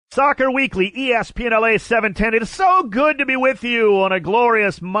Soccer Weekly, ESPN LA 710. It is so good to be with you on a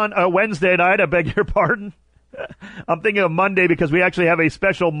glorious Wednesday night. I beg your pardon. I'm thinking of Monday because we actually have a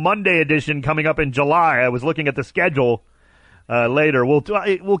special Monday edition coming up in July. I was looking at the schedule later.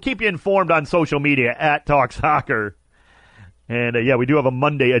 We'll keep you informed on social media at Talk Soccer. And, we do have a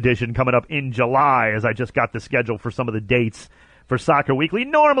Monday edition coming up in July, as I just got the schedule for some of the dates for Soccer Weekly.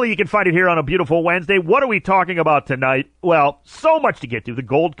 Normally, you can find it here on a beautiful Wednesday. What are we talking about tonight? Well, so much to get to. The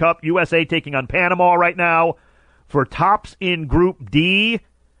Gold Cup, USA taking on Panama right now for tops in Group D.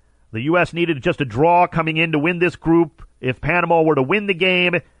 The U.S. needed just a draw coming in to win this group. If Panama were to win the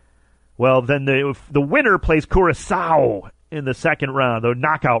game, well, then the winner plays Curacao in the second round, the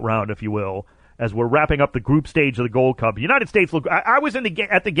knockout round, if you will, as we're wrapping up the group stage of the Gold Cup. The United States, I was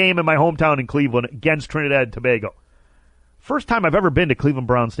at the game in my hometown in Cleveland against Trinidad and Tobago. First time I've ever been to Cleveland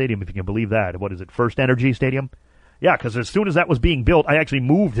Brown Stadium, if you can believe that. What is it, First Energy Stadium? Yeah, because as soon as that was being built, I actually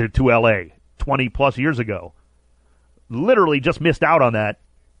moved to L.A. 20-plus years ago. Literally just missed out on that.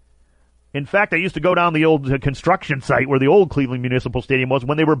 In fact, I used to go down the old construction site where the old Cleveland Municipal Stadium was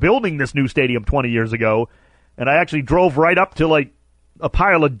when they were building this new stadium 20 years ago, and I actually drove right up to, like, a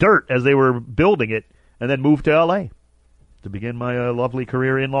pile of dirt as they were building it, and then moved to L.A. to begin my lovely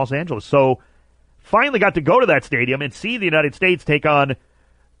career in Los Angeles. So, finally got to go to that stadium and see the United States take on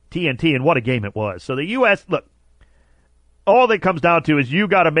TNT, and what a game it was. So the U.S., look, all that comes down to is you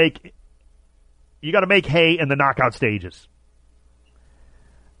got to make hay in the knockout stages.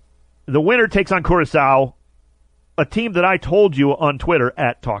 The winner takes on Curacao, a team that I told you on Twitter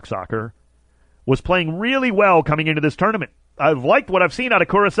at Talk Soccer was playing really well coming into this tournament. I've liked what I've seen out of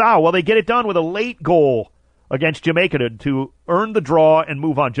Curacao. Well, they get it done with a late goal against Jamaica to earn the draw and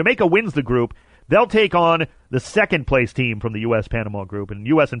move on. Jamaica wins the group. They'll take on the second-place team from the U.S.-Panama group, and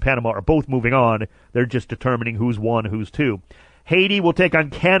U.S. and Panama are both moving on. They're just determining who's one, who's two. Haiti will take on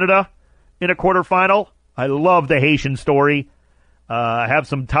Canada in a quarterfinal. I love the Haitian story. I have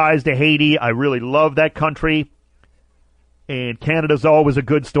some ties to Haiti. I really love that country. And Canada's always a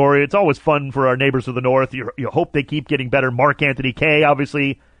good story. It's always fun for our neighbors of the North. You hope they keep getting better. Mark Anthony Kaye,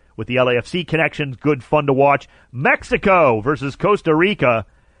 obviously, with the LAFC connections. Good fun to watch. Mexico versus Costa Rica.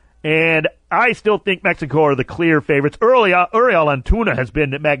 And I still think Mexico are the clear favorites. Uriel Antuna has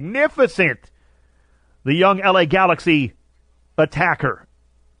been magnificent. The young LA Galaxy attacker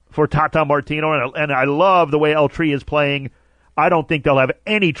for Tata Martino. And I love the way El Tri is playing. I don't think they'll have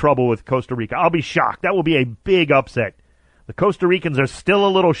any trouble with Costa Rica. I'll be shocked. That will be a big upset. The Costa Ricans are still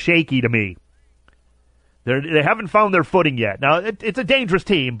a little shaky to me. They haven't found their footing yet. Now, it's a dangerous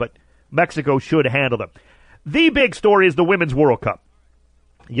team, but Mexico should handle them. The big story is the Women's World Cup.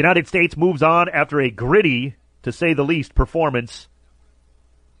 The United States moves on after a gritty, to say the least, performance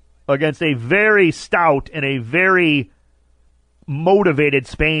against a very stout and a very motivated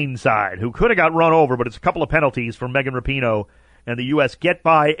Spain side who could have got run over, but it's a couple of penalties from Megan Rapinoe, and the U.S. get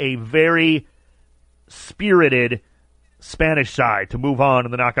by a very spirited Spanish side to move on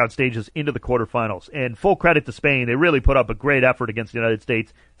in the knockout stages into the quarterfinals. And full credit to Spain. They really put up a great effort against the United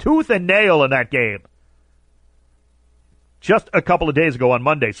States. Tooth and nail in that game. Just a couple of days ago on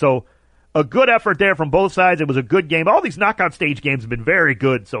Monday. So a good effort there from both sides. It was a good game. All these knockout stage games have been very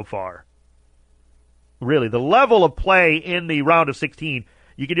good so far. Really, the level of play in the round of 16,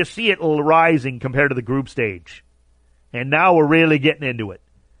 you can just see it rising compared to the group stage. And now we're really getting into it.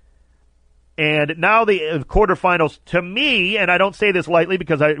 And now the quarterfinals, to me, and I don't say this lightly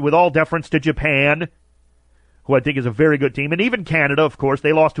because with all deference to Japan, who I think is a very good team, and even Canada, of course,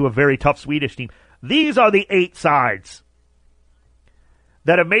 they lost to a very tough Swedish team. These are the 8 sides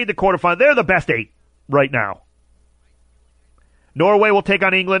that have made the quarterfinal. They're the best 8 right now. Norway will take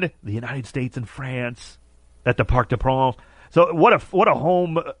on England, the United States and France at the Parc des Princes. So what a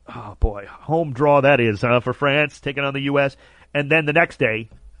home draw that is for France taking on the U.S. And then the next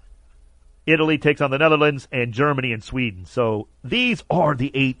day, Italy takes on the Netherlands and Germany and Sweden. So these are the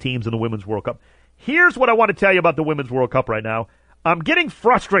 8 teams in the Women's World Cup. Here's what I want to tell you about the Women's World Cup right now. I'm getting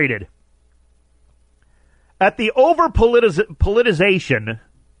frustrated at the over-politicization.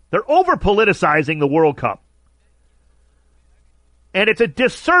 They're over-politicizing the World Cup. And it's a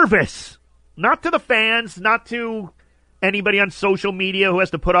disservice, not to the fans, not to anybody on social media who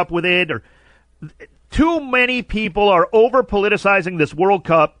has to put up with it. Or too many people are over-politicizing this World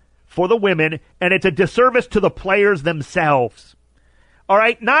Cup for the women, and it's a disservice to the players themselves. All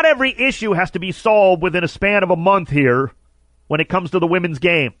right, not every issue has to be solved within a span of a month here when it comes to the women's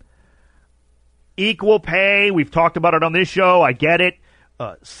game. Equal pay, we've talked about it on this show, I get it.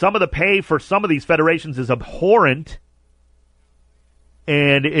 Some of the pay for some of these federations is abhorrent.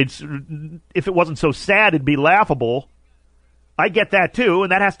 And if it wasn't so sad, it'd be laughable. I get that too,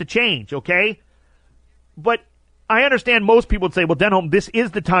 and that has to change, okay? But I understand most people would say, well, Denholm, this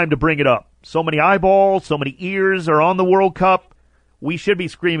is the time to bring it up. So many eyeballs, so many ears are on the World Cup. We should be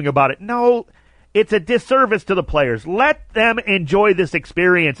screaming about it. No, it's a disservice to the players. Let them enjoy this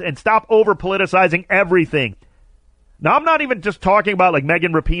experience and stop over-politicizing everything. Now, I'm not even just talking about like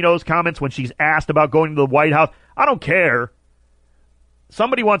Megan Rapinoe's comments when she's asked about going to the White House. I don't care.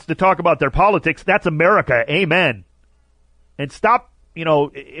 Somebody wants to talk about their politics. That's America. Amen. And stop,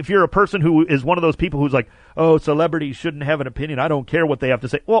 if you're a person who is one of those people who's like, oh, celebrities shouldn't have an opinion. I don't care what they have to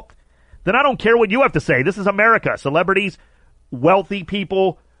say. Well, then I don't care what you have to say. This is America. Celebrities, wealthy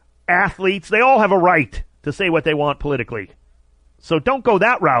people, athletes, they all have a right to say what they want politically. So don't go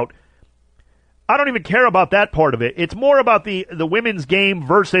that route. I don't even care about that part of it. It's more about the women's game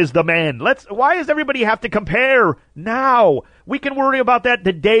versus the men. Why does everybody have to compare now? We can worry about that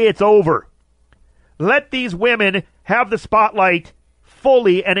the day it's over. Let these women have the spotlight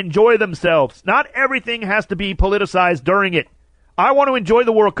fully and enjoy themselves. Not everything has to be politicized during it. I want to enjoy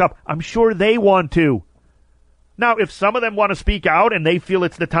the World Cup. I'm sure they want to. Now, if some of them want to speak out and they feel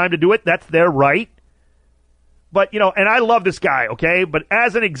it's the time to do it, that's their right. But, and I love this guy, okay? But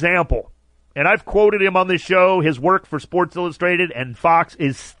as an example, and I've quoted him on this show, his work for Sports Illustrated and Fox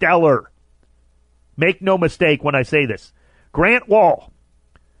is stellar. Make no mistake when I say this. Grant Wall,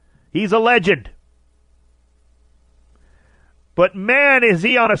 he's a legend. But man, is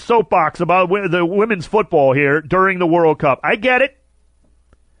he on a soapbox about the women's football here during the World Cup. I get it.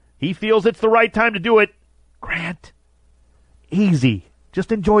 He feels it's the right time to do it. Grant, easy.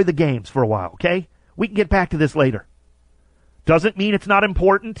 Just enjoy the games for a while, okay? We can get back to this later. Doesn't mean it's not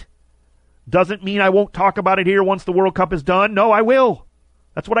important. Doesn't mean I won't talk about it here once the World Cup is done. No, I will.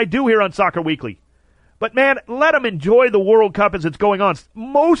 That's what I do here on Soccer Weekly. But man, let them enjoy the World Cup as it's going on.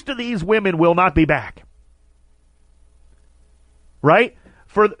 Most of these women will not be back. Right?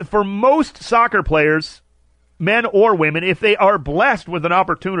 For most soccer players, men or women, if they are blessed with an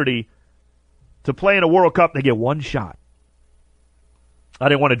opportunity to play in a World Cup, they get one shot. I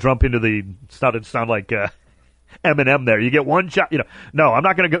didn't want to jump into sound like Eminem there. You get one shot. No, I'm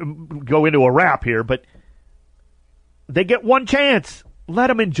not going to go into a rap here, but they get one chance. Let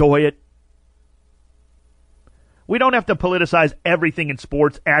them enjoy it. We don't have to politicize everything in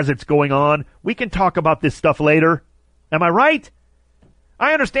sports as it's going on. We can talk about this stuff later. Am I right?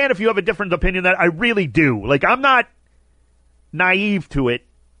 I understand if you have a different opinion that I really do. Like, I'm not naive to it.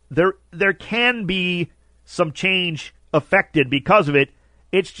 There can be some change affected because of it.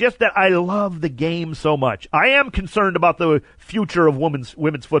 It's just that I love the game so much. I am concerned about the future of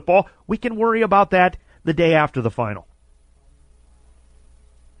women's football. We can worry about that the day after the final.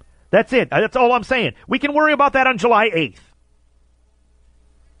 That's it. That's all I'm saying. We can worry about that on July 8th.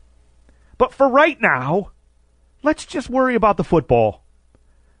 But for right now, let's just worry about the football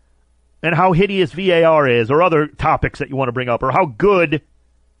and how hideous VAR is, or other topics that you want to bring up, or how good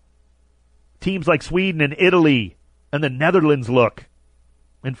teams like Sweden and Italy and the Netherlands look,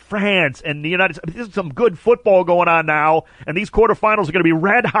 and France and the United States. There's some good football going on now, and these quarterfinals are going to be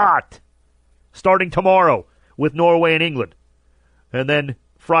red hot starting tomorrow with Norway and England, and then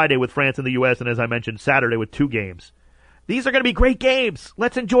Friday with France and the U.S., and as I mentioned, Saturday with 2 games. These are going to be great games.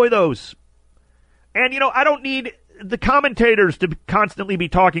 Let's enjoy those. And, I don't need the commentators to constantly be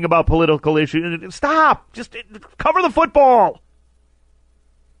talking about political issues. Stop. Just cover the football.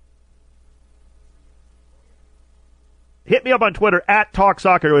 Hit me up on Twitter at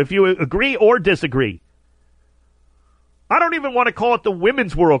TalkSoccer if you agree or disagree. I don't even want to call it the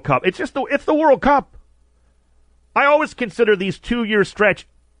Women's World Cup. It's the World Cup. I always consider these 2-year stretch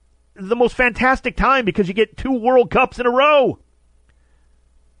the most fantastic time because you get 2 World Cups in a row.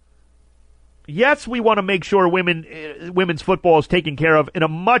 Yes, we want to make sure women's football is taken care of in a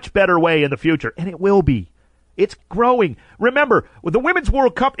much better way in the future, and it will be. It's growing. Remember, the Women's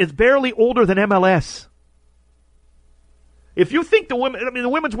World Cup is barely older than MLS. If you think the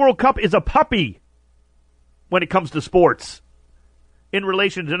Women's World Cup is a puppy when it comes to sports in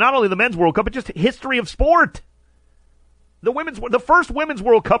relation to not only the Men's World Cup, but just history of sport. The first Women's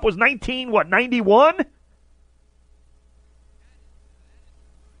World Cup was 91?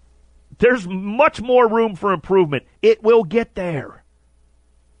 There's much more room for improvement. It will get there.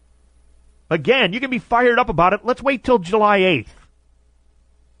 Again, you can be fired up about it. Let's wait till July 8th.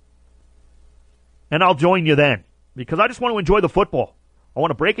 And I'll join you then. Because I just want to enjoy the football. I want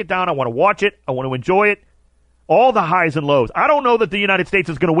to break it down. I want to watch it. I want to enjoy it. All the highs and lows. I don't know that the United States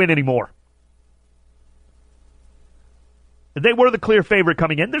is going to win anymore. They were the clear favorite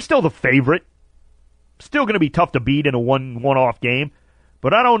coming in. They're still the favorite. Still going to be tough to beat in a one-off game.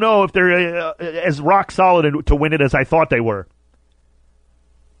 But I don't know if they're as rock solid to win it as I thought they were.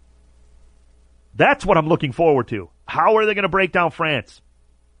 That's what I'm looking forward to. How are they going to break down France?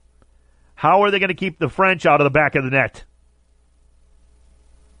 How are they going to keep the French out of the back of the net?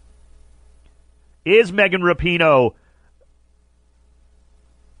 Is Megan Rapinoe,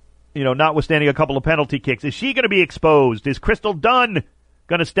 notwithstanding a couple of penalty kicks, is she going to be exposed? Is Crystal Dunn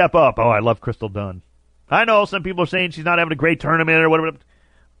going to step up? Oh, I love Crystal Dunn. I know some people are saying she's not having a great tournament or whatever.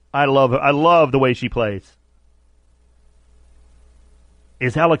 I love her. I love the way she plays.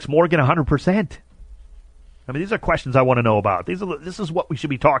 Is Alex Morgan 100%? I mean, these are questions I want to know about. This is what we should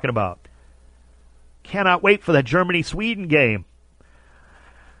be talking about. Cannot wait for that Germany-Sweden game.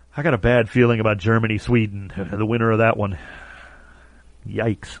 I got a bad feeling about Germany-Sweden, the winner of that one.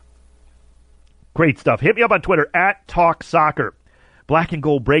 Yikes. Great stuff. Hit me up on Twitter, @TalkSoccer. Black and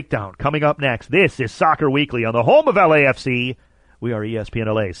Gold Breakdown coming up next. This is Soccer Weekly on the home of LAFC. We are ESPN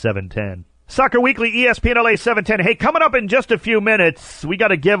LA 710. Soccer Weekly, ESPN LA 710. Hey, coming up in just a few minutes, we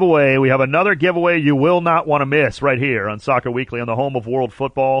got a giveaway. We have another giveaway you will not want to miss right here on Soccer Weekly on the home of world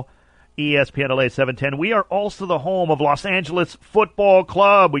football, ESPN LA 710. We are also the home of Los Angeles Football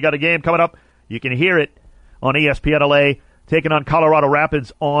Club. We got a game coming up. You can hear it on ESPN LA, taking on Colorado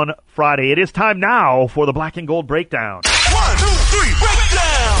Rapids on Friday. It is time now for the Black and Gold Breakdown. 1, 2, 3,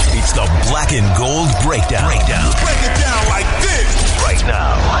 breakdown! It's the Black and Gold Breakdown. Break it down like this right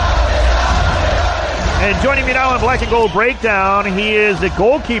now. And joining me now on Black and Gold Breakdown, he is the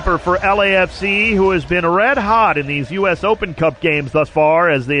goalkeeper for LAFC, who has been red hot in these U.S. Open Cup games thus far,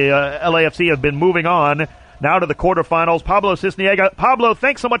 as the LAFC have been moving on now to the quarterfinals. Pablo Sisniega. Pablo,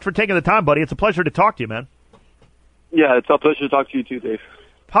 thanks so much for taking the time, buddy. It's a pleasure to talk to you, man. Yeah, it's a pleasure to talk to you too, Dave.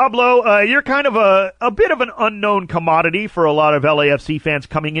 Pablo, you're kind of a bit of an unknown commodity for a lot of LAFC fans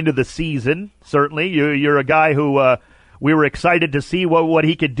coming into the season. Certainly, you're a guy who we were excited to see what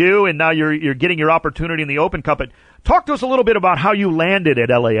he could do, and now you're getting your opportunity in the Open Cup. But talk to us a little bit about how you landed at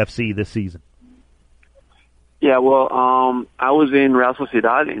LAFC this season. Yeah, well, I was in Real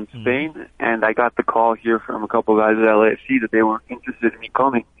Sociedad in Spain, and I got the call here from a couple of guys at LAFC that they were interested in me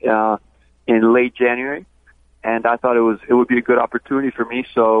coming in late January. And I thought it would be a good opportunity for me.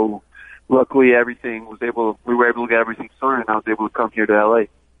 So luckily we were able to get everything sorted, and I was able to come here to LA.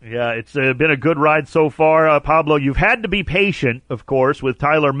 Yeah, it's been a good ride so far. Pablo, you've had to be patient, of course, with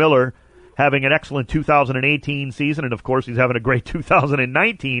Tyler Miller having an excellent 2018 season, and of course he's having a great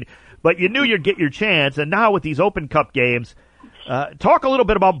 2019. But you knew you'd get your chance, and now with these Open Cup games, talk a little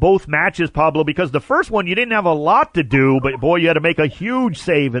bit about both matches, Pablo, because the first one you didn't have a lot to do, but boy, you had to make a huge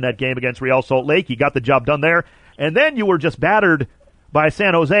save in that game against Real Salt Lake. You got the job done there, and then you were just battered by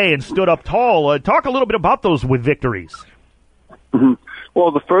San Jose and stood up tall. Talk a little bit about those with victories. Mm-hmm.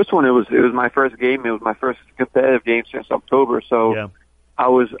 Well, the first one, it was my first game. It was my first competitive game since October, so yeah.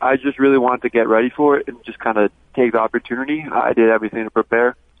 I just really wanted to get ready for it and just kind of take the opportunity. I did everything to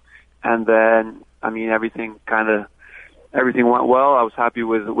prepare, and then everything went well. I was happy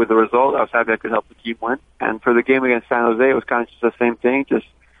with the result. I was happy I could help the team win. And for the game against San Jose, it was kind of just the same thing. Just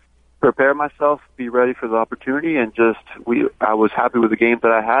prepare myself, be ready for the opportunity, and I was happy with the game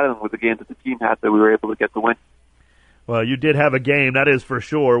that I had and with the game that the team had, that we were able to get the win. Well, you did have a game, that is for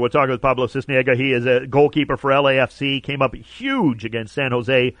sure. We're talking with Pablo Sisniega. He is a goalkeeper for LAFC, came up huge against San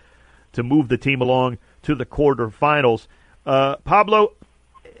Jose to move the team along to the quarterfinals. Pablo,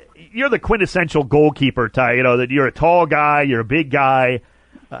 you're the quintessential goalkeeper type, that you're a tall guy, you're a big guy.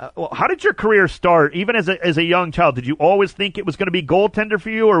 How did your career start, even as a young child? Did you always think it was going to be goaltender for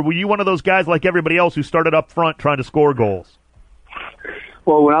you, or were you one of those guys like everybody else who started up front trying to score goals?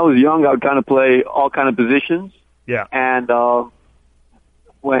 Well, when I was young, I would kind of play all kind of positions. Yeah. And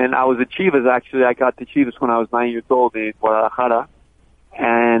when I was at Chivas, actually, I got to Chivas when I was 9 years old in Guadalajara.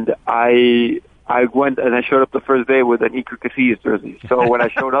 And I went and I showed up the first day with an Iker Casillas jersey. So when I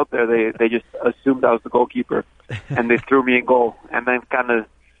showed up there, they just assumed I was the goalkeeper, and they threw me in goal. And then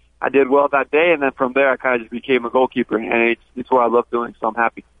I did well that day, and then from there I kind of just became a goalkeeper, and it's what I love doing, so I'm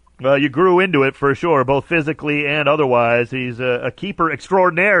happy. Well, you grew into it for sure, both physically and otherwise. He's a keeper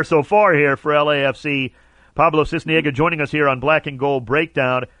extraordinaire so far here for LAFC. Pablo Sisniega joining us here on Black and Gold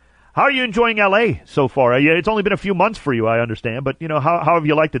Breakdown. How are you enjoying LA so far? It's only been a few months for you, I understand, but how have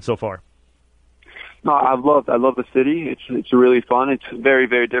you liked it so far? No, I love the city. It's really fun. It's very,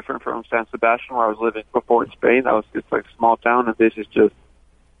 very different from San Sebastian, where I was living before in Spain. It's like a small town, and this is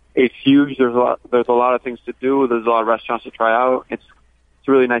it's huge. There's a lot of things to do. There's a lot of restaurants to try out. It's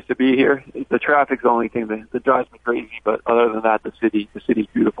really nice to be here. The traffic's the only thing that drives me crazy, but other than that, the city's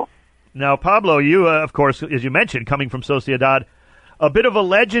beautiful. Now, Pablo, you, of course, as you mentioned, coming from Sociedad, a bit of a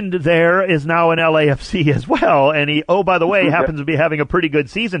legend there, is now in LAFC as well, and he, by the way, happens to be having a pretty good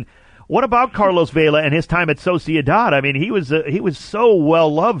season. What about Carlos Vela and his time at Sociedad? I mean, he was so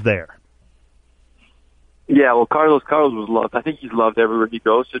well loved there. Yeah, well, Carlos was loved. I think he's loved everywhere he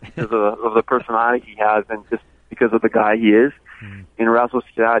goes just because of the personality he has and just because of the guy he is. In Real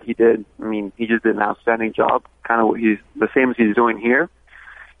Sociedad, he just did an outstanding job, kind of the same as he's doing here.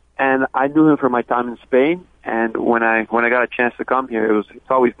 And I knew him from my time in Spain, and when I got a chance to come here, it's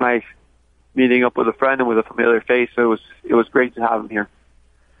always nice meeting up with a friend and with a familiar face. So it was great to have him here.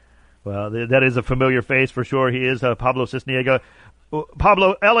 Well, that is a familiar face for sure. He is Pablo Sisniega.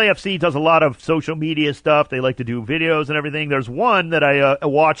 Pablo, LAFC does a lot of social media stuff. They like to do videos and everything. There's one that I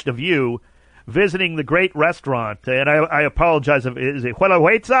watched of you visiting the great restaurant, and I apologize. Is it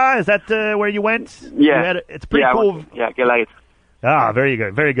Huelahuetza? Is that where you went? Yeah. It's pretty cool. Que like. Ah, very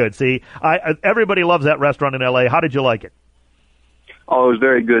good, very good. See, everybody loves that restaurant in LA. How did you like it? Oh, it was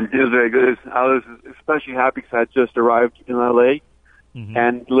very good. It was very good. I was especially happy because I had just arrived in LA.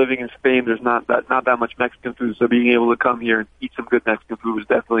 And living in Spain, there's not that much Mexican food, so being able to come here and eat some good Mexican food was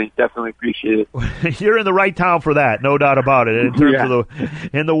definitely appreciated. You're in the right town for that, no doubt about it. In terms of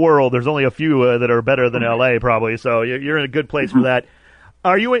in the world, there's only a few that are better than LA, probably. So you're in a good place for that.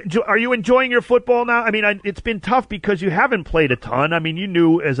 Are you enjoying your football now? I mean, it's been tough because you haven't played a ton. I mean, you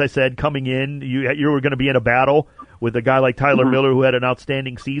knew, as I said, coming in, you were going to be in a battle with a guy like Tyler Miller, who had an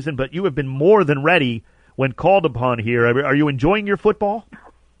outstanding season, but you have been more than ready when called upon here. Are you enjoying your football?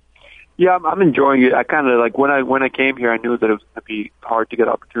 Yeah, I'm enjoying it. I kind of like when I came here, I knew that it was going to be hard to get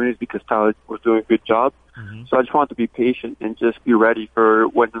opportunities because Tyler was doing a good job. So I just wanted to be patient and just be ready for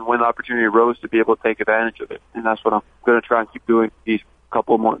when the opportunity arose to be able to take advantage of it. And that's what I'm going to try and keep doing these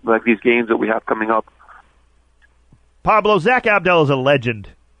couple more, like these games that we have coming up. Pablo, Zach Abdel is a legend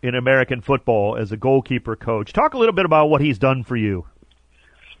in American football as a goalkeeper coach. Talk a little bit about what he's done for you.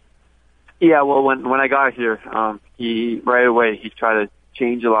 Yeah, well, when I got here, he right away tried to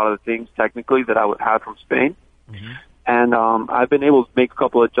change a lot of the things technically that I would have from Spain, and I've been able to make a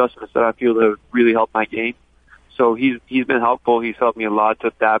couple of adjustments that I feel that have really helped my game. So he's been helpful. He's helped me a lot to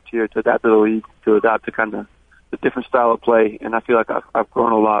adapt here, to adapt to the league, to adapt to kind of the different style of play, and I feel like I've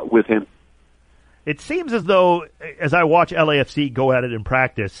grown a lot with him. It seems as though, as I watch LAFC go at it in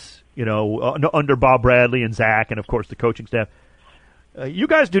practice, under Bob Bradley and Zach, and of course the coaching staff. You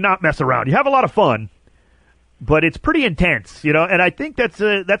guys do not mess around. You have a lot of fun, but it's pretty intense, and I think that's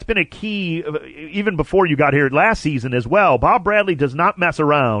been a key even before you got here last season as well. Bob Bradley does not mess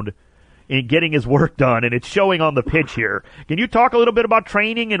around in getting his work done, and it's showing on the pitch here. Can you talk a little bit about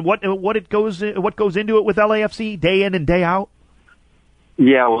training and what goes into it with LAFC day in and day out?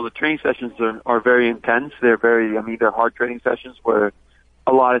 Yeah, well, the training sessions are very intense. They're they're hard training sessions where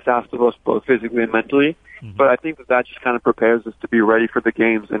a lot is asked of us both physically and mentally. But I think that just kind of prepares us to be ready for the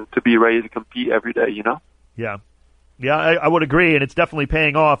games and to be ready to compete every day, Yeah. Yeah, I would agree, and it's definitely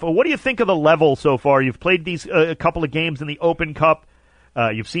paying off. What do you think of the level so far? You've played these a couple of games in the Open Cup.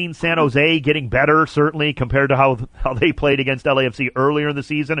 You've seen San Jose getting better, certainly, compared to how they played against LAFC earlier in the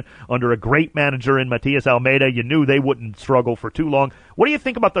season under a great manager in Matias Almeida. You knew they wouldn't struggle for too long. What do you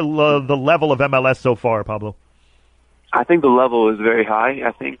think about the level of MLS so far, Pablo? I think the level is very high.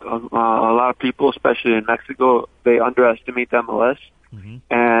 I think a lot of people, especially in Mexico, they underestimate the MLS.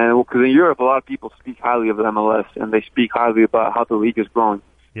 And because in Europe, a lot of people speak highly of the MLS, and they speak highly about how the league is growing.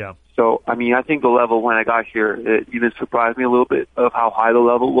 Yeah. So, I think the level when I got here, it even surprised me a little bit of how high the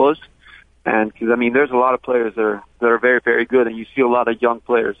level was. And because, there's a lot of players that are very, very good, and you see a lot of young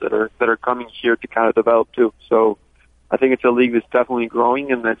players that are coming here to kind of develop too. So I think it's a league that's definitely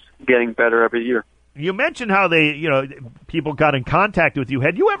growing and that's getting better every year. You mentioned how people got in contact with you.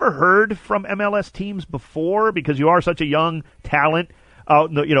 Had you ever heard from MLS teams before? Because you are such a young talent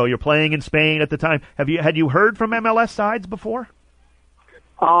out, you're playing in Spain at the time. Had you heard from MLS sides before?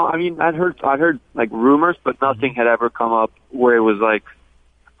 I'd heard like rumors, but nothing had ever come up where it was like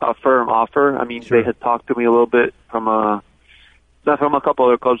a firm offer. Sure. They had talked to me a little bit from a couple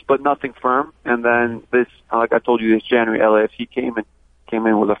other clubs, but nothing firm. And then this, like I told you, this January, LAFC came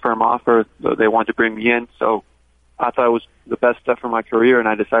in with a firm offer. So they wanted to bring me in. So I thought it was the best step for my career, and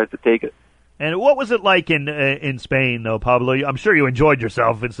I decided to take it. And what was it like in Spain, though, Pablo? I'm sure you enjoyed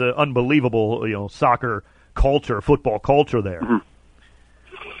yourself. It's an unbelievable, soccer culture, football culture there.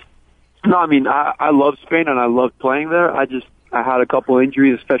 No, I love Spain and I loved playing there. I had a couple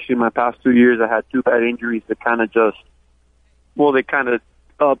injuries, especially in my past 2 years. I had 2 bad injuries that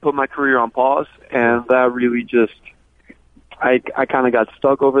put my career on pause, and that really I kind of got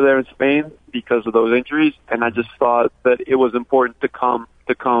stuck over there in Spain because of those injuries, and I just thought that it was important to come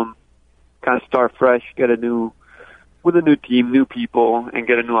kind of start fresh, with a new team, new people, and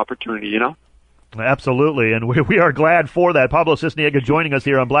get a new opportunity, Absolutely, and we are glad for that. Pablo Sisniega joining us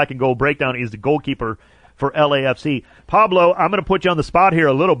here on Black and Gold Breakdown. He's the goalkeeper for LAFC. Pablo, I'm going to put you on the spot here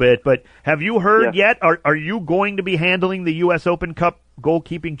a little bit, but have you heard yet? Are you going to be handling the U.S. Open Cup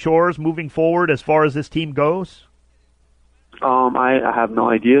goalkeeping chores moving forward as far as this team goes? I have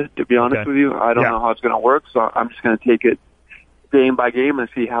no idea, to be honest with you. I don't know how it's going to work, so I'm just going to take it game by game and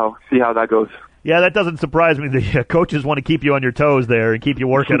see how that goes. Yeah, that doesn't surprise me. The coaches want to keep you on your toes there and keep you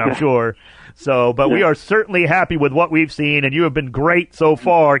working, I'm sure. So, but we are certainly happy with what we've seen, and you have been great so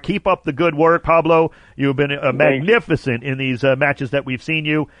far. Keep up the good work, Pablo. You have been magnificent in these matches that we've seen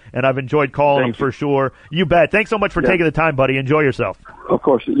you, and I've enjoyed calling them for sure. You bet. Thanks so much for taking the time, buddy. Enjoy yourself. Of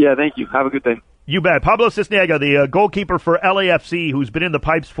course. Yeah, thank you. Have a good day. You bet. Pablo Sisniega, the goalkeeper for LAFC, who's been in the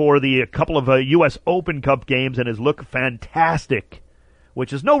pipes for the couple of U.S. Open Cup games and has looked fantastic,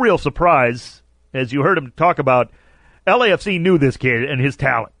 which is no real surprise. As you heard him talk about, LAFC knew this kid and his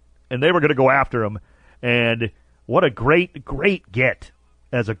talent, and they were going to go after him. And what a great, great get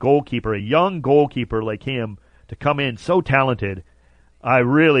as a goalkeeper, a young goalkeeper like him to come in so talented. I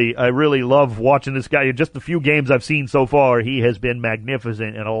really love watching this guy. In just the few games I've seen so far, he has been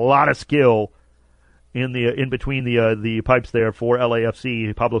magnificent and a lot of skill in between the pipes there for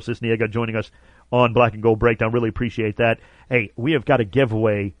LAFC. Pablo Sisniega joining us on Black and Gold Breakdown. Really appreciate that. Hey, we have got a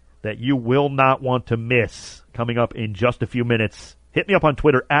giveaway that you will not want to miss coming up in just a few minutes. Hit me up on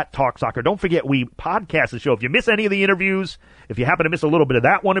Twitter at TalkSoccer. Don't forget, we podcast the show. If you miss any of the interviews, if you happen to miss a little bit of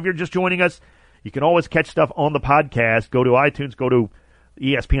that one if you're just joining us, you can always catch stuff on the podcast. Go to iTunes, go to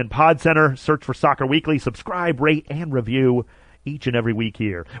ESPN Pod Center, search for Soccer Weekly, subscribe, rate, and review each and every week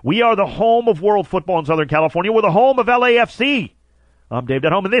here. We are the home of world football in Southern California. We're the home of LAFC. I'm Dave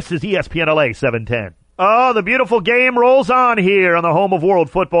Denholm, and this is ESPN LA 710. Oh, the beautiful game rolls on here on the home of world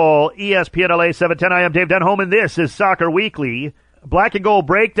football, ESPN LA 710. I am Dave Denholm, and this is Soccer Weekly. Black and Gold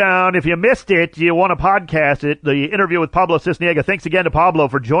Breakdown. If you missed it, you want to podcast it. The interview with Pablo Sisniega. Thanks again to Pablo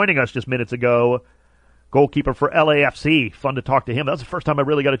for joining us just minutes ago. Goalkeeper for LAFC. Fun to talk to him. That was the first time I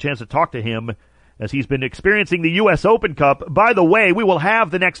really got a chance to talk to him as he's been experiencing the U.S. Open Cup. By the way, we will have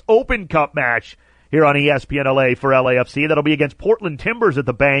the next Open Cup match here on ESPN LA for LAFC. That'll be against Portland Timbers at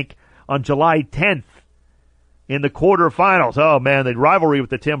the Bank on July 10th. In the quarterfinals. Oh, man, the rivalry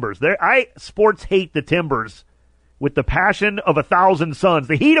with the Timbers. Sports hate the Timbers with the passion of 1,000 suns,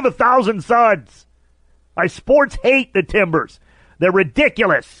 the heat of 1,000 suns. Sports hate the Timbers. They're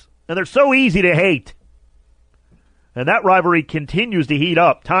ridiculous, and they're so easy to hate. And that rivalry continues to heat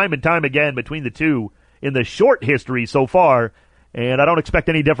up time and time again between the two in the short history so far, and I don't expect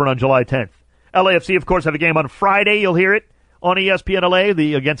any different on July 10th. LAFC, of course, have a game on Friday. You'll hear it on ESPN LA,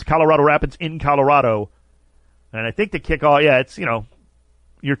 against Colorado Rapids in Colorado. And I think the kickoff, it's,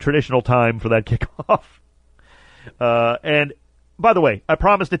 your traditional time for that kickoff. And, by the way, I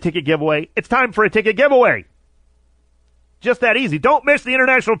promised a ticket giveaway. It's time for a ticket giveaway. Just that easy. Don't miss the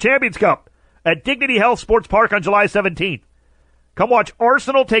International Champions Cup at Dignity Health Sports Park on July 17th. Come watch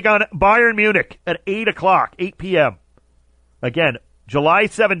Arsenal take on Bayern Munich at 8 p.m. Again, July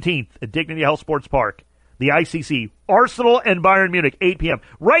 17th at Dignity Health Sports Park. The ICC, Arsenal and Bayern Munich, 8 p.m.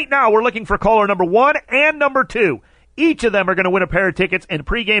 Right now, we're looking for caller number 1 and number 2. Each of them are going to win a pair of tickets and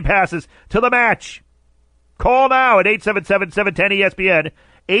pregame passes to the match. Call now at 877-710-ESPN,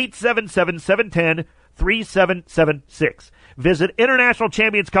 877-710-3776. Visit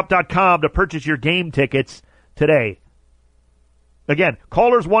internationalchampionscup.com to purchase your game tickets today. Again,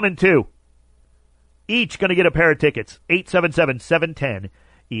 callers 1 and 2, each going to get a pair of tickets,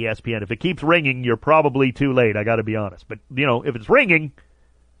 877-710-ESPN. If it keeps ringing, you're probably too late, I got to be honest. But, if it's ringing,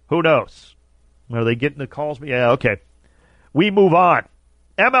 who knows? Are they getting the calls? Yeah, okay. We move on.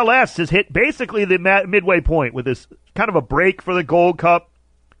 MLS has hit basically the midway point with this kind of a break for the Gold Cup.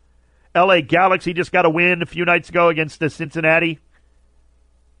 LA Galaxy just got a win a few nights ago against the Cincinnati.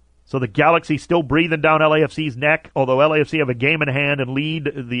 So the Galaxy still breathing down LAFC's neck, although LAFC have a game in hand and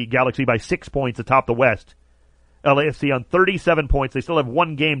lead the Galaxy by 6 points atop the West. LAFC on 37 points. They still have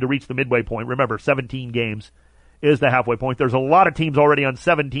one game to reach the midway point. Remember, 17 games is the halfway point. There's a lot of teams already on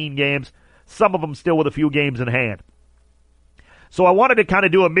 17 games, some of them still with a few games in hand. So I wanted to kind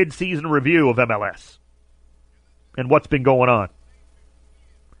of do a mid-season review of MLS and what's been going on.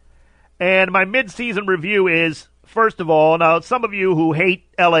 And my mid-season review is, first of all, now some of you who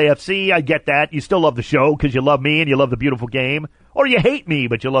hate LAFC, I get that. You still love the show because you love me and you love the beautiful game. Or you hate me,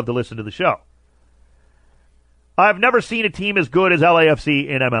 but you love to listen to the show. I've never seen a team as good as LAFC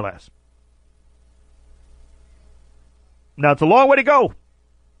in MLS. Now, it's a long way to go.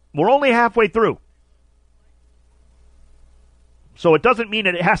 We're only halfway through. So it doesn't mean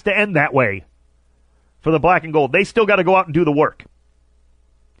that it has to end that way for the Black and Gold. They still got to go out and do the work.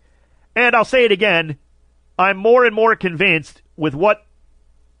 And I'll say it again, I'm more and more convinced with what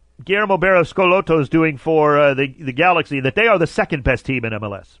Guillermo Barros Scoloto is doing for the Galaxy, that they are the second best team in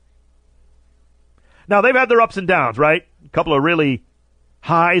MLS. Now, they've had their ups and downs, right? A couple of really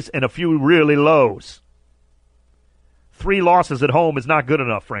highs and a few really lows. 3 losses at home is not good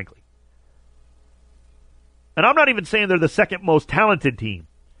enough, frankly. And I'm not even saying they're the second most talented team.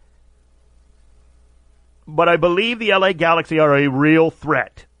 But I believe the LA Galaxy are a real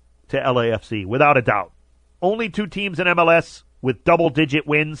threat to LAFC, without a doubt. Only 2 teams in MLS with double-digit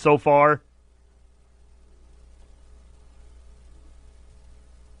wins so far.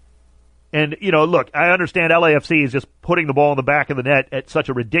 And, look, I understand LAFC is just putting the ball in the back of the net at such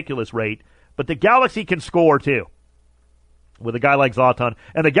a ridiculous rate, but the Galaxy can score, too, with a guy like Zlatan.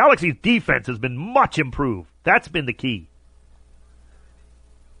 And the Galaxy's defense has been much improved. That's been the key.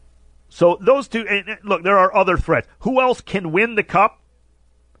 So those two, and look, there are other threats. Who else can win the cup?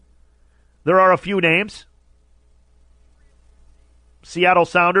 There are a few names. Seattle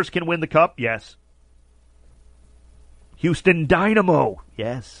Sounders can win the cup, yes. Houston Dynamo,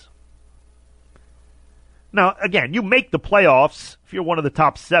 yes. Now, again, you make the playoffs. If you're one of the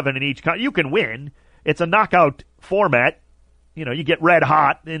top 7 in each you can win. It's a knockout format. You get red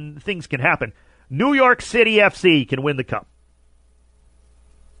hot and things can happen. New York City FC can win the cup.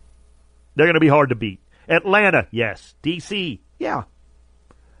 They're going to be hard to beat. Atlanta, yes. DC, yeah.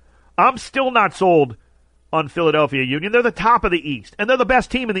 I'm still not sold on Philadelphia Union. They're the top of the East, and they're the best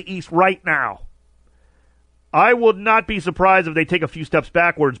team in the East right now. I would not be surprised if they take a few steps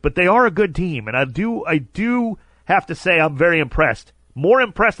backwards, but they are a good team, and I do have to say I'm very impressed. More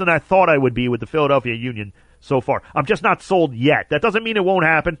impressed than I thought I would be with the Philadelphia Union so far. I'm just not sold yet. That doesn't mean it won't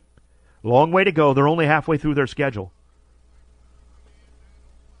happen. Long way to go. They're only halfway through their schedule.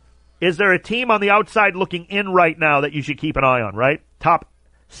 Is there a team on the outside looking in right now that you should keep an eye on, right? Top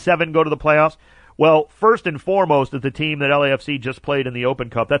 7 go to the playoffs? Well, first and foremost is the team that LAFC just played in the Open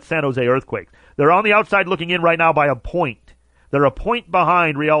Cup. That's San Jose Earthquakes. They're on the outside looking in right now by a point. They're a point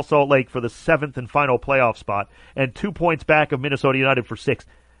behind Real Salt Lake for the 7th and final playoff spot and 2 points back of Minnesota United for 6th.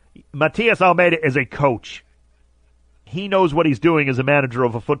 Matias Almeida is a coach. He knows what he's doing as a manager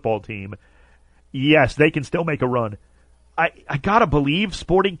of a football team. Yes, they can still make a run. I got to believe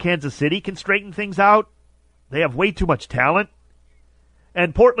Sporting Kansas City can straighten things out. They have way too much talent.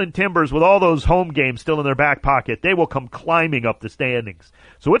 And Portland Timbers, with all those home games still in their back pocket, they will come climbing up the standings.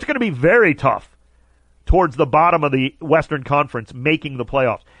 So it's going to be very tough towards the bottom of the Western Conference making the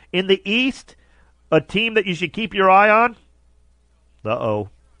playoffs. In the East, a team that you should keep your eye on,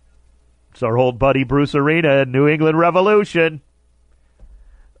 it's our old buddy Bruce Arena, New England Revolution.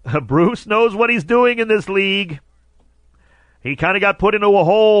 Bruce knows what he's doing in this league. He kind of got put into a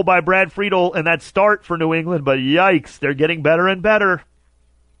hole by Brad Friedel in that start for New England, but yikes, they're getting better and better.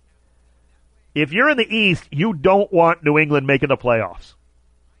 If you're in the East, you don't want New England making the playoffs.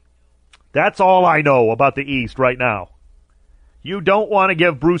 That's all I know about the East right now. You don't want to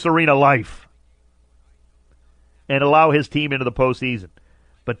give Bruce Arena life and allow his team into the postseason.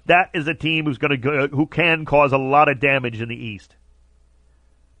 But that is a team who can cause a lot of damage in the East.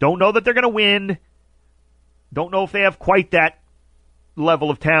 Don't know that they're going to win. Don't know if they have quite that level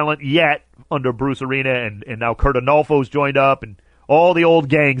of talent yet under Bruce Arena, and now Kurt Anolfo's joined up, and all the old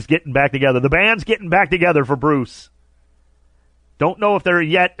gangs getting back together. The band's getting back together for Bruce. Don't know if they're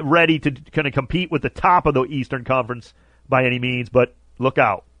yet ready to kind of compete with the top of the Eastern Conference by any means, but look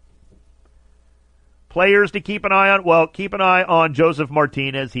out. Players to keep an eye on. Well, keep an eye on Joseph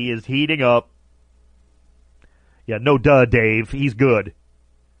Martinez. He is heating up. Yeah, no duh, Dave. He's good.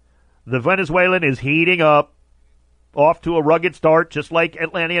 The Venezuelan is heating up. Off to a rugged start, just like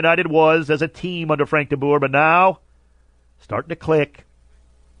Atlanta United was as a team under Frank de Boer, but now starting to click.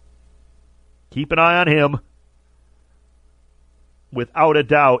 Keep an eye on him. Without a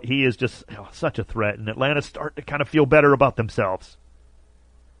doubt, he is just such a threat, and Atlanta's starting to kind of feel better about themselves.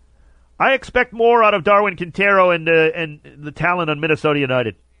 I expect more out of Darwin Quintero and the talent on Minnesota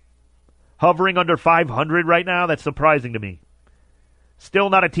United. Hovering under 500 right now, that's surprising to me. Still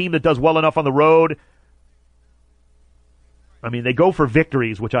not a team that does well enough on the road. I mean, they go for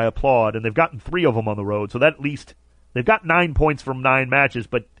victories, which I applaud, and they've gotten 3 of them on the road, so that at least they've got 9 points from 9 matches,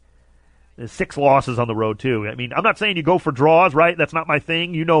 but there's 6 losses on the road, too. I mean, I'm not saying you go for draws, right? That's not my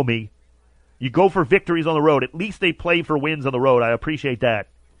thing. You know me. You go for victories on the road. At least they play for wins on the road. I appreciate that.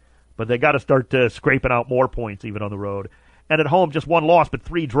 But they got to start scraping out more points even on the road. And at home, just 1 loss, but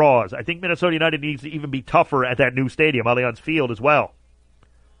 3 draws. I think Minnesota United needs to even be tougher at that new stadium, Allianz Field, as well.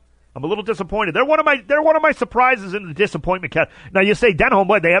 I'm a little disappointed. They're one of my surprises in the disappointment cat. Now you say Denholm,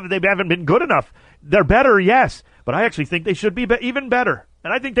 what they haven't been good enough. They're better, yes, but I actually think they should be even better,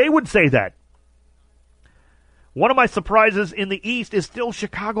 and I think they would say that. One of my surprises in the East is still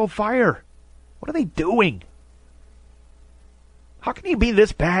Chicago Fire. What are they doing? How can you be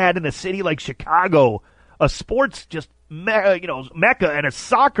this bad in a city like Chicago, a sports mecca and a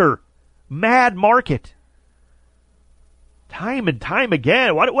soccer mad market? Time and time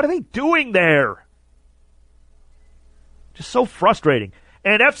again. What are they doing there? Just so frustrating.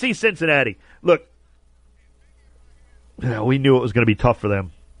 And FC Cincinnati, look, we knew it was going to be tough for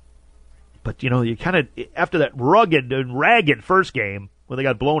them. But, you kind of, after that rugged and ragged first game, when they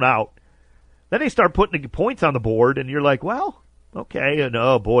got blown out, then they start putting points on the board, and you're like, well, okay, and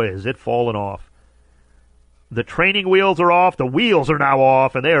oh boy, is it falling off. The training wheels are off, the wheels are now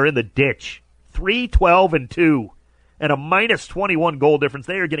off, and they are in the ditch. 3-12-2, and a minus 21 goal difference.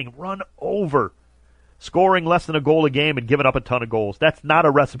 They are getting run over, scoring less than a goal a game and giving up a ton of goals. That's not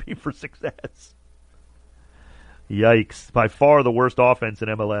a recipe for success. Yikes. By far the worst offense in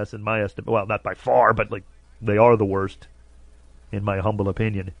MLS in my estimate. Well, not by far, but they are the worst, in my humble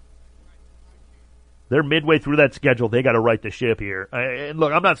opinion. They're midway through that schedule. They got to right the ship here. And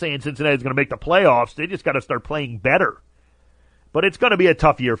look, I'm not saying Cincinnati's going to make the playoffs. They just got to start playing better. But it's going to be a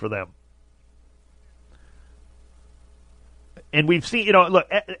tough year for them. And we've seen, look,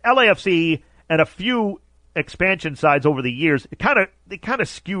 LAFC and a few expansion sides over the years, they kind of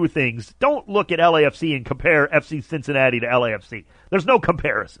skew things. Don't look at LAFC and compare FC Cincinnati to LAFC. There's no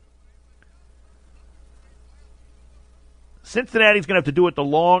comparison. Cincinnati's going to have to do it the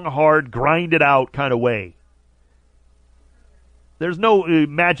long, hard, grind it out kind of way. There's no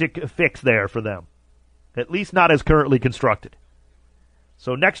magic fix there for them. At least not as currently constructed.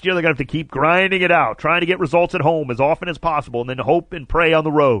 So next year they're going to have to keep grinding it out, trying to get results at home as often as possible, and then hope and pray on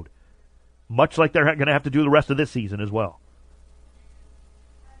the road. Much like they're going to have to do the rest of this season as well.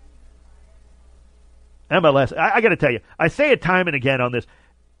 MLS, I got to tell you, I say it time and again on this.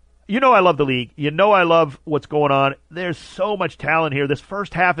 I love the league. I love what's going on. There's so much talent here. This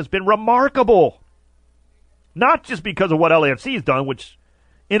first half has been remarkable. Not just because of what LAFC has done, which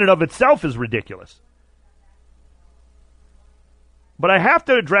in and of itself is ridiculous. But I have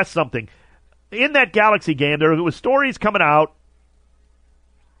to address something. In that Galaxy game, there was stories coming out,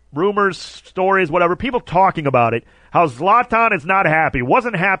 rumors, stories, whatever, people talking about it, how Zlatan is not happy,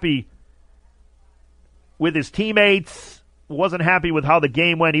 wasn't happy with his teammates, wasn't happy with how the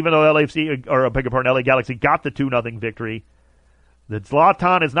game went, even though LA Galaxy got the 2-0 victory. That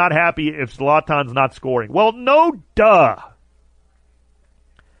Zlatan is not happy if Zlatan's not scoring. Well, no duh.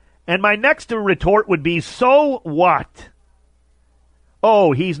 And my next retort would be, so what?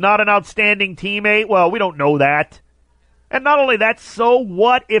 Oh, he's not an outstanding teammate? Well, we don't know that. And not only that, so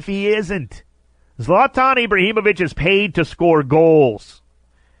what if he isn't? Zlatan Ibrahimovic is paid to score goals.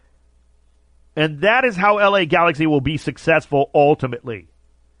 And that is how LA Galaxy will be successful ultimately.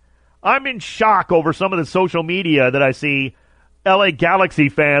 I'm in shock over some of the social media that I see. LA Galaxy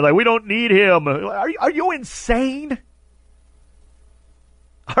fans, we don't need him. Are you insane?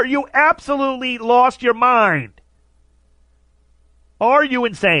 Are you absolutely lost your mind? Are you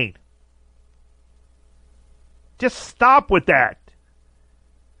insane? Just stop with that.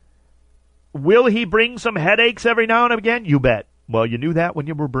 Will he bring some headaches every now and again? You bet. Well, you knew that when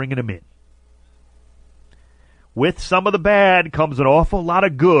you were bringing him in. With some of the bad comes an awful lot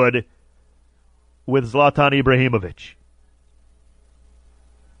of good with Zlatan Ibrahimovic.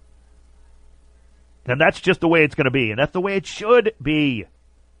 And that's just the way it's going to be. And that's the way it should be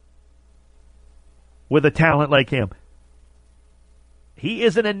with a talent like him. He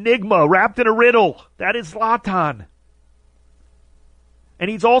is an enigma wrapped in a riddle. That is Zlatan. And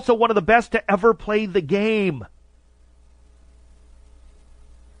he's also one of the best to ever play the game.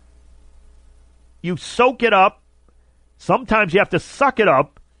 You soak it up. Sometimes you have to suck it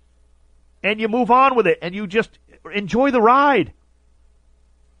up. And you move on with it. And you just enjoy the ride.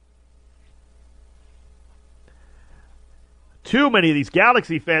 Too many of these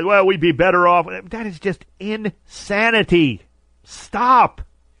Galaxy fans, well, we'd be better off. That is just insanity. Stop.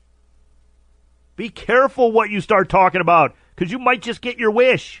 Be careful what you start talking about, because you might just get your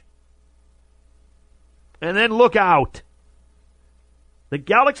wish. And then look out. The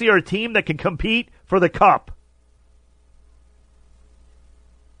Galaxy are a team that can compete for the cup.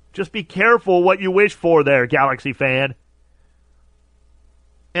 Just be careful what you wish for there, Galaxy fan.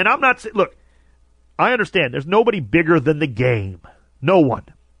 And I'm not... Look, I understand. There's nobody bigger than the game. No one.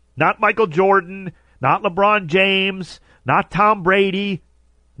 Not Michael Jordan, not LeBron James, not Tom Brady,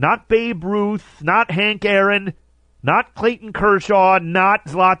 not Babe Ruth, not Hank Aaron, not Clayton Kershaw, not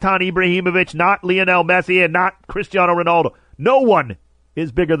Zlatan Ibrahimovic, not Lionel Messi, and not Cristiano Ronaldo. No one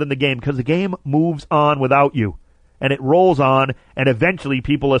is bigger than the game, because the game moves on without you. And it rolls on, and eventually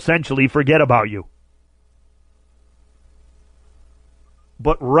people essentially forget about you.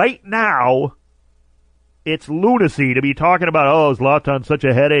 But right now, it's lunacy to be talking about, oh, Zlatan's such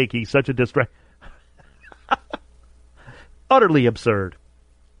a headache, he's such a distraction. Utterly absurd.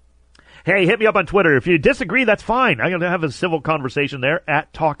 Hey, hit me up on Twitter. If you disagree, that's fine. I'm going to have a civil conversation there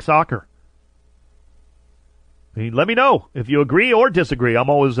at Talk Soccer. I mean, let me know if you agree or disagree. I'm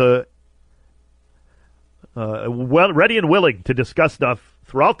always ready and willing to discuss stuff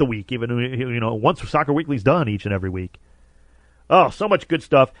throughout the week, even once Soccer Weekly's done each and every week. Oh, so much good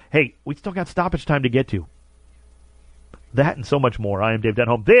stuff. Hey, we still got stoppage time to get to. That and so much more. I am Dave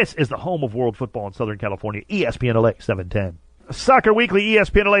Denholm. This is the home of world football in Southern California, ESPN LA 710. Soccer Weekly,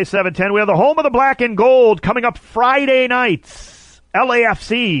 ESPN LA 710. We have the home of the black and gold coming up Friday nights.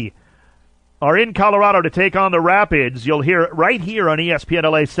 LAFC are in Colorado to take on the Rapids. You'll hear it right here on ESPN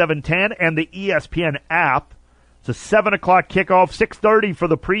LA 710 and the ESPN app. It's a 7 o'clock kickoff, 6:30 for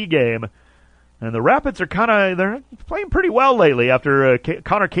the pregame. And the Rapids are they're playing pretty well lately after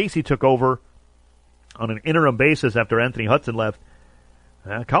Connor Casey took over on an interim basis after Anthony Hudson left.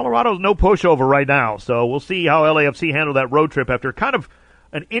 Colorado's no pushover right now, so we'll see how LAFC handle that road trip after kind of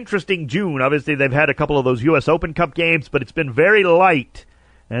an interesting June. Obviously, they've had a couple of those U.S. Open Cup games, but it's been very light,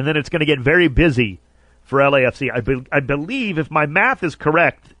 and then it's going to get very busy for LAFC. I believe, if my math is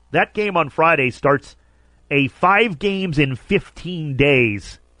correct, that game on Friday starts a 5 games in 15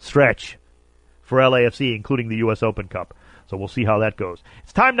 days stretch for LAFC, including the U.S. Open Cup. So we'll see how that goes.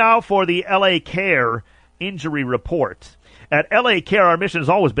 It's time now for the LA Care Injury Report. At LA Care, our mission has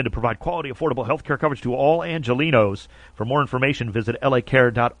always been to provide quality, affordable health care coverage to all Angelinos. For more information, visit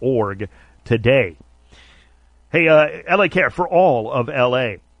lacare.org today. Hey, LA Care for all of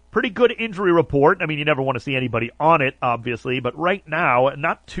LA. Pretty good injury report. I mean, you never want to see anybody on it, obviously, but right now,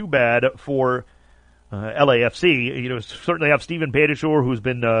 not too bad for LAFC. Certainly have Steven Beitashour, who's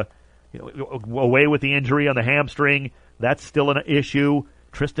been away with the injury on the hamstring. That's still an issue.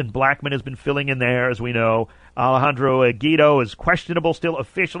 Tristan Blackman has been filling in there, as we know. Alejandro Guido is questionable still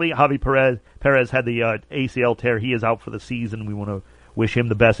officially. Javi Perez had the ACL tear. He is out for the season. We want to wish him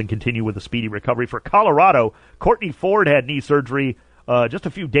the best and continue with a speedy recovery. For Colorado, Courtney Ford had knee surgery just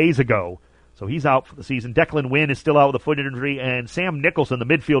a few days ago, so he's out for the season. Declan Wynn is still out with a foot injury, and Sam Nicholson, the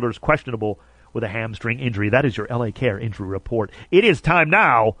midfielder, is questionable with a hamstring injury. That is your LA Care injury report. It is time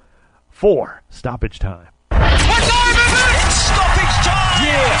now for stoppage time. What time is it? Stoppage time!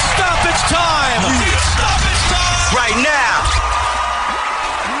 Yeah, stoppage time! Yeah. Stoppage time! Right now!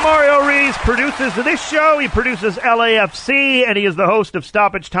 Mario Rees produces this show. He produces LAFC, and he is the host of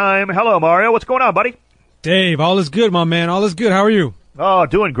Stoppage Time. Hello, Mario. What's going on, buddy? Dave, all is good, my man. All is good. How are you? Oh,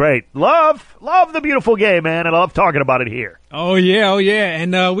 doing great. Love the beautiful game, man, and I love talking about it here. Oh, yeah.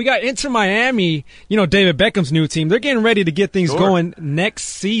 And we got Inter Miami, David Beckham's new team. They're getting ready to get things going next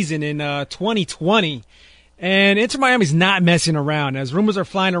season in 2020. And Inter Miami's not messing around, as rumors are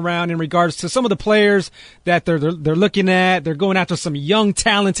flying around in regards to some of the players that they're looking at. They're going after some young,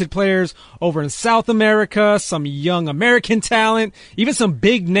 talented players over in South America, some young American talent, even some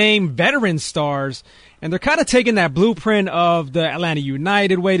big-name veteran stars. And they're kind of taking that blueprint of the Atlanta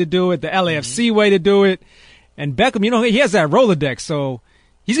United way to do it, the LAFC way to do it. And Beckham, he has that Rolodex, so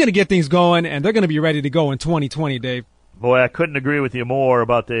he's going to get things going, and they're going to be ready to go in 2020, Dave. Boy, I couldn't agree with you more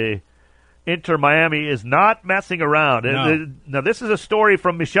about the Inter Miami is not messing around. No. Now, this is a story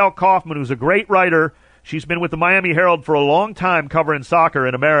from Michelle Kaufman, who's a great writer. She's been with the Miami Herald for a long time covering soccer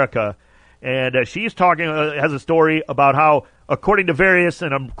in America. And she's talking, has a story about how, according to various,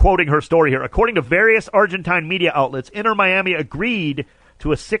 and I'm quoting her story here, according to various Argentine media outlets, Inter Miami agreed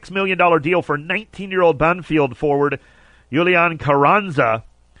to a $6 million deal for 19-year-old Banfield forward Julian Carranza.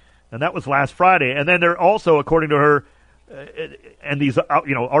 And that was last Friday. And then they're also, according to her, and these,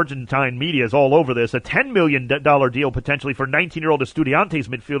 Argentine media is all over this, a $10 million deal potentially for 19-year-old Estudiantes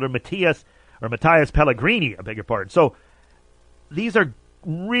midfielder Matias Pellegrini, I beg your pardon. So these are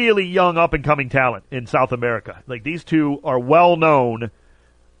really young up-and-coming talent in South America. Like, these two are well-known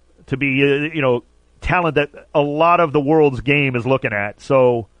to be, talent that a lot of the world's game is looking at.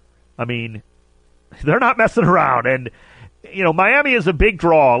 So, I mean, they're not messing around. And, Miami is a big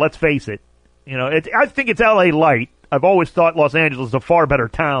draw, let's face it. I think it's L.A. light. I've always thought Los Angeles is a far better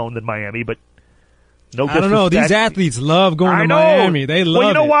town than Miami, but no disrespect. I don't know. These athletes love going to Miami. They love it. Well,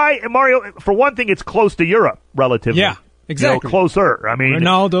 you know why, Mario? For one thing, it's close to Europe, relatively. Yeah, exactly. Closer. I mean,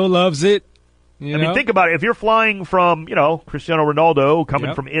 Ronaldo loves it. I mean, think about it. If you're flying from, Cristiano Ronaldo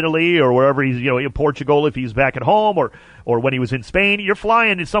coming from Italy or wherever he's, in Portugal, if he's back at home or when he was in Spain, you're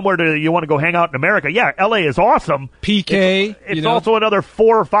flying somewhere you want to go hang out in America. Yeah, L.A. is awesome. PK. It's also another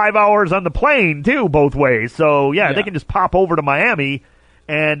 4 or 5 hours on the plane, too, both ways. So, yeah, they can just pop over to Miami.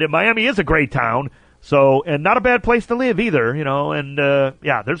 And Miami is a great town. So, and not a bad place to live either, and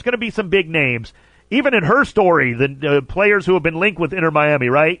there's going to be some big names. Even in her story, the players who have been linked with Inter Miami,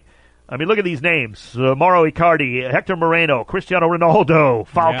 right? I mean, look at these names. Mauro Icardi, Hector Moreno, Cristiano Ronaldo,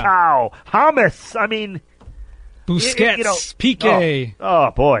 Falcao, James. I mean, Busquets, Piqué.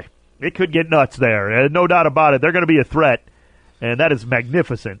 Oh, boy. It could get nuts there. No doubt about it. They're going to be a threat, and that is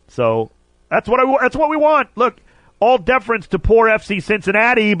magnificent. So that's what we want. Look, all deference to poor FC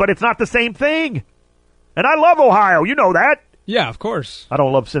Cincinnati, but it's not the same thing. And I love Ohio. You know that. Yeah, of course. I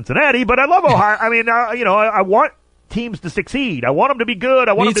don't love Cincinnati, but I love Ohio. I mean, I want teams to succeed. I want them to be good.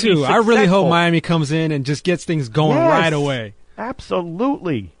 I want them to be successful. I really hope Miami comes in and just gets things going right away.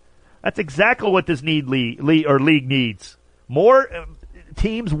 Absolutely. That's exactly what this league needs. More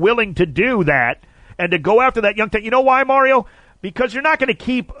teams willing to do that and to go after that young talent. You know why, Mario? Because you're not going to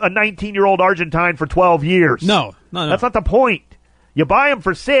keep a 19-year-old Argentine for 12 years. No. That's not the point. You buy him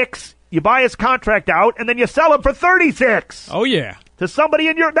for 6, you buy his contract out, and then you sell him for 36. Oh, yeah. To somebody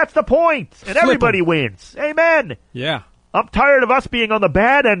in Europe. That's the point. And everybody wins. Amen. Yeah. I'm tired of us being on the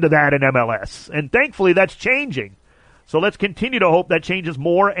bad end of that in MLS. And thankfully, that's changing. So let's continue to hope that changes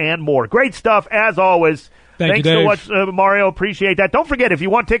more and more. Great stuff, as always. Thanks so much, Mario. Appreciate that. Don't forget, if you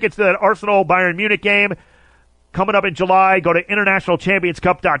want tickets to that Arsenal-Bayern Munich game coming up in July, go to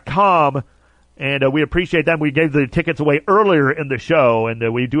internationalchampionscup.com. And we appreciate that. We gave the tickets away earlier in the show,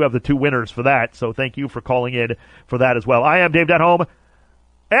 and we do have the 2 winners for that. So thank you for calling in for that as well. I am Dave Denholm.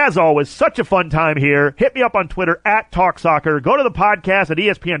 As always, such a fun time here. Hit me up on Twitter at Talk Soccer. Go to the podcast at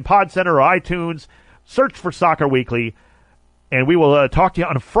ESPN Pod Center or iTunes. Search for Soccer Weekly. And we will talk to you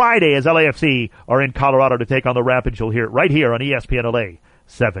on Friday as LAFC are in Colorado to take on the Rapids. You'll hear it right here on ESPN LA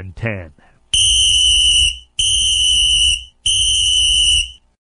 710.